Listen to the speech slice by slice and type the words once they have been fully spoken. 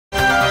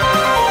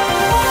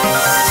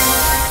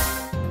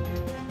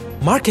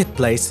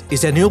Marketplace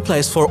is a new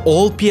place for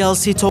all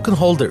PLC token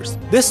holders.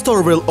 This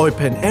store will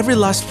open every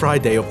last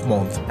Friday of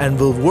month and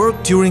will work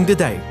during the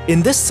day.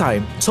 In this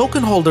time,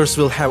 token holders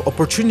will have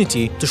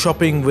opportunity to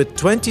shopping with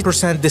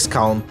 20%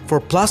 discount for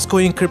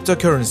Pluscoin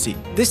cryptocurrency.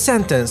 This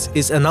sentence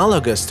is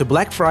analogous to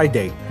Black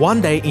Friday,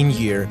 one day in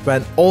year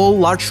when all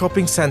large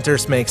shopping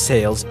centers make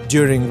sales,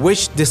 during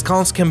which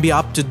discounts can be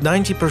up to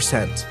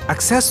 90%.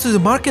 Access to the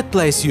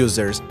marketplace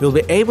users will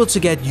be able to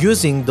get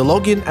using the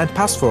login and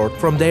password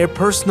from their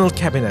personal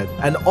cabinet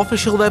and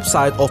official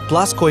website of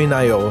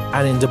Pluscoin.io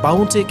and in the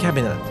Bounty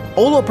cabinet.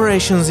 All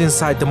operations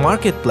inside the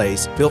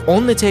marketplace will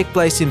only take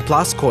place in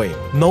Pluscoin.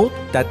 Note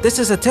that this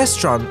is a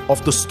test run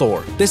of the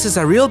store. This is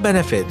a real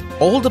benefit.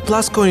 All the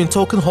Pluscoin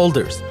token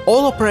holders.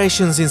 All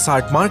operations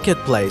inside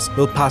marketplace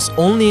will pass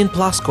only in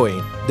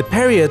Pluscoin. The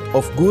period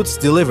of goods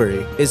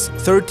delivery is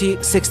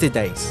 30-60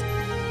 days.